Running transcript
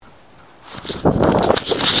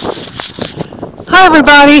Hi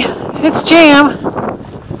everybody, it's Jam.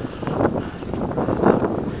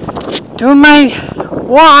 Doing my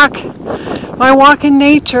walk in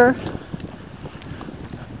nature.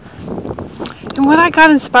 And what I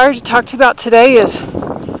got inspired to talk to you about today is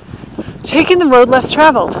taking the road less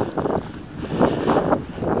traveled.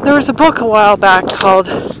 There was a book a while back called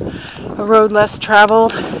A Road Less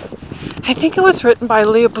Traveled. I think it was written by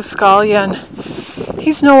Leo Buscaglia, and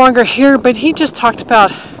he's no longer here, but he just talked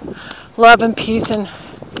about love and peace in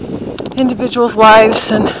individuals'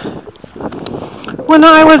 lives. And when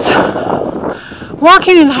I was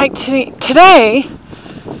walking and hiking today,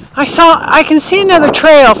 I can see another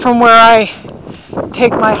trail from where I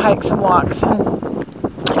take my hikes and walks, and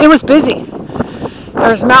it was busy.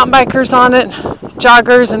 There was mountain bikers on it,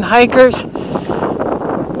 joggers and hikers,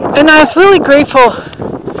 and I was really grateful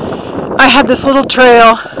I had this little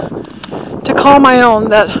trail to call my own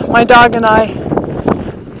that my dog and I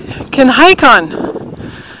can hike on.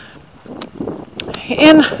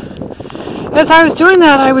 And as I was doing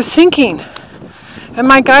that, I was thinking, and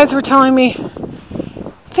my guides were telling me,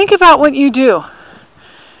 think about what you do.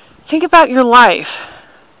 Think about your life.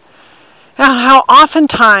 And how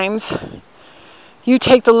oftentimes you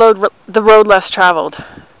take the road less traveled.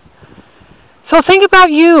 So think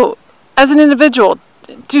about you as an individual.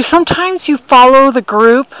 Do sometimes you follow the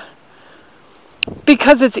group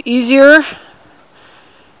because it's easier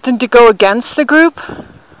than to go against the group?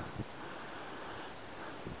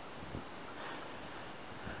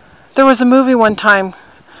 There was a movie one time,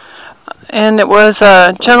 and it was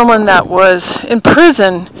a gentleman that was in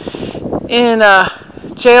prison in a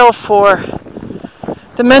jail for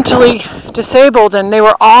the mentally disabled, and they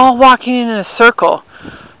were all walking in a circle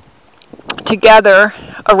together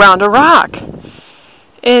around a rock.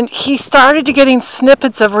 And he started to getting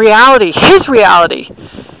snippets of reality, his reality.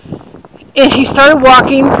 And he started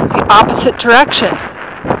walking the opposite direction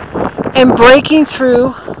and breaking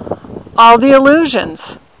through all the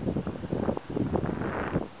illusions.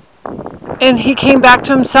 And he came back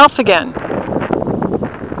to himself again.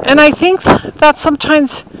 And I think that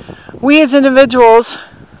sometimes we as individuals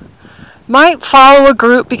might follow a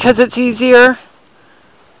group because it's easier,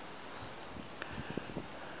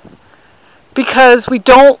 because we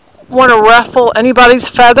don't want to ruffle anybody's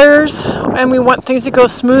feathers, and we want things to go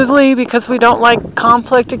smoothly because we don't like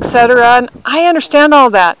conflict, etc. And I understand all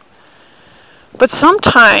that. But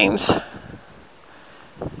sometimes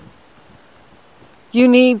you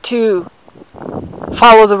need to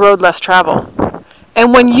follow the road less traveled.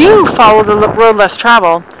 And when you follow the road less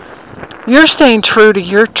traveled, you're staying true to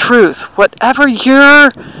your truth, whatever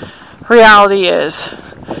your reality is.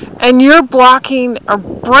 And you're blocking or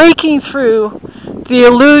breaking through the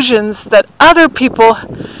illusions that other people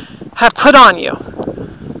have put on you.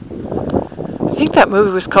 I think that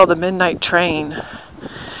movie was called The Midnight Train.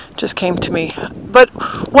 Just came to me. But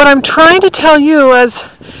what I'm trying to tell you as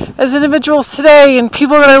individuals today and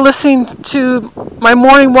people that are listening to my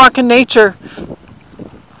morning walk in nature,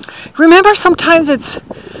 remember sometimes it's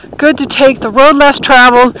good to take the road less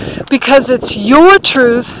traveled because it's your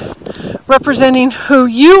truth representing who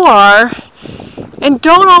you are, and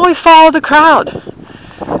don't always follow the crowd.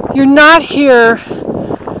 You're not here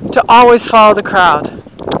to always follow the crowd.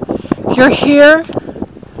 You're here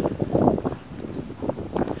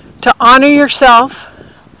to honor yourself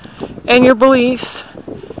and your beliefs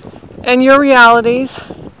and your realities.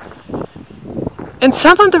 And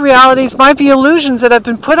some of the realities might be illusions that have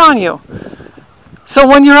been put on you. So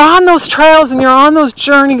when you're on those trails and you're on those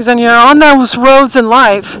journeys and you're on those roads in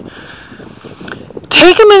life,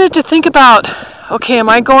 take a minute to think about, okay, am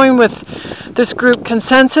I going with this group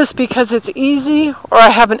consensus because it's easy, or I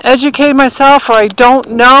haven't educated myself, or I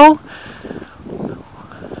don't know?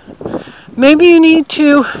 Maybe you need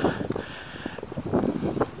to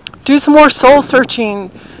do some more soul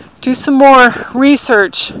searching, do some more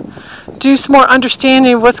research, do some more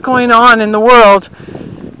understanding of what's going on in the world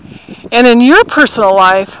and in your personal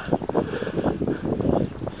life.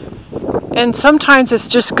 And sometimes it's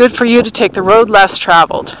just good for you to take the road less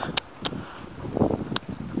traveled.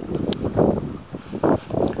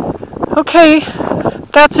 Okay,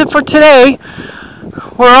 that's it for today.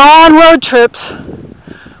 We're all on road trips.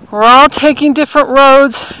 We're all taking different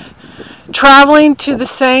roads, traveling to the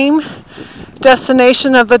same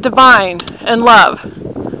destination of the divine and love.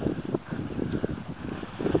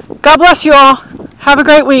 God bless you all. Have a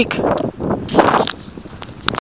great week.